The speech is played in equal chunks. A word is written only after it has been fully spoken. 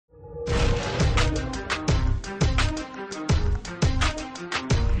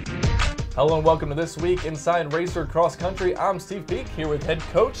Hello and welcome to This Week Inside Racer Cross Country. I'm Steve Peake here with head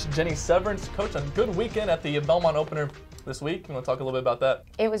coach Jenny Severns. Coach, a good weekend at the Belmont Opener this week. You want to talk a little bit about that?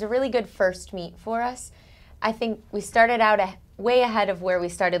 It was a really good first meet for us. I think we started out way ahead of where we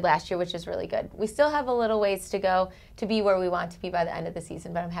started last year, which is really good. We still have a little ways to go to be where we want to be by the end of the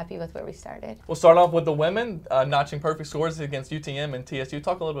season, but I'm happy with where we started. We'll start off with the women, notching perfect scores against UTM and TSU.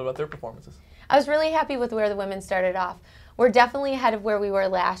 Talk a little bit about their performances. I was really happy with where the women started off. We're definitely ahead of where we were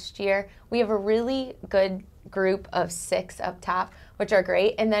last year. We have a really good group of 6 up top, which are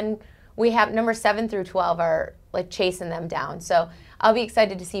great. And then we have number 7 through 12 are like chasing them down. So I'll be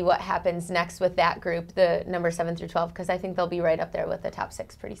excited to see what happens next with that group, the number 7 through 12, because I think they'll be right up there with the top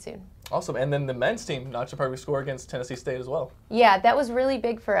 6 pretty soon. Awesome. And then the men's team notched a perfect score against Tennessee State as well. Yeah, that was really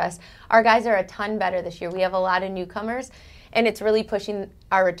big for us. Our guys are a ton better this year. We have a lot of newcomers, and it's really pushing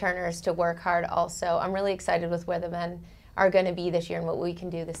our returners to work hard also. I'm really excited with where the men are going to be this year and what we can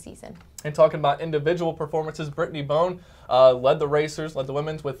do this season. And talking about individual performances, Brittany Bone led the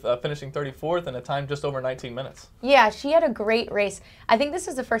women's with finishing 34th in a time just over 19 minutes. Yeah, she had a great race. I think this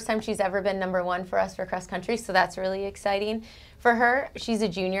is the first time she's ever been number 1 for us for cross country, so that's really exciting. For her, she's a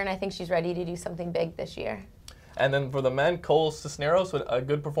junior, and I think she's ready to do something big this year. And then for the men, Cole Cisneros, with a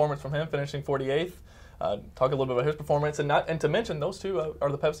good performance from him, finishing 48th. Talk a little bit about his performance, and to mention, those two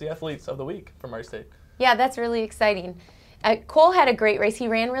are the Pepsi athletes of the week from Murray State. Yeah, that's really exciting. Cole had a great race. He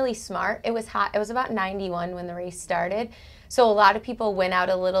ran really smart. It was hot. It was about 91 when the race started. So a lot of people went out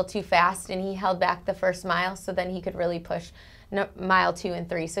a little too fast, and he held back the first mile, so then he could really push mile 2 and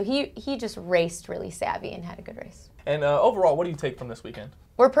 3. So he just raced really savvy and had a good race. And overall, what do you take from this weekend?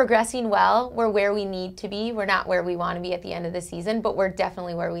 We're progressing well. We're where we need to be. We're not where we want to be at the end of the season, but we're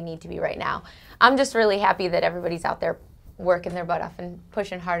definitely where we need to be right now. I'm just really happy that everybody's out there working their butt off and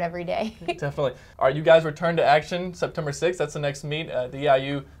pushing hard every day. Definitely. All right, you guys return to action September 6th. That's the next meet at the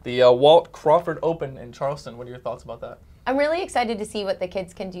EIU, the Walt Crawford Open in Charleston. What are your thoughts about that? I'm really excited to see what the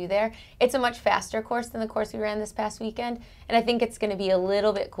kids can do there. It's a much faster course than the course we ran this past weekend, and I think it's going to be a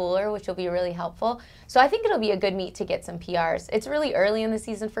little bit cooler, which will be really helpful. So I think it'll be a good meet to get some PRs. It's really early in the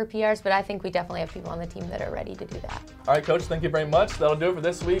season for PRs, but I think we definitely have people on the team that are ready to do that. All right, Coach, thank you very much. That'll do it for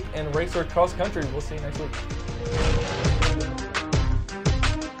This Week in Racer Cross Country. We'll see you next week.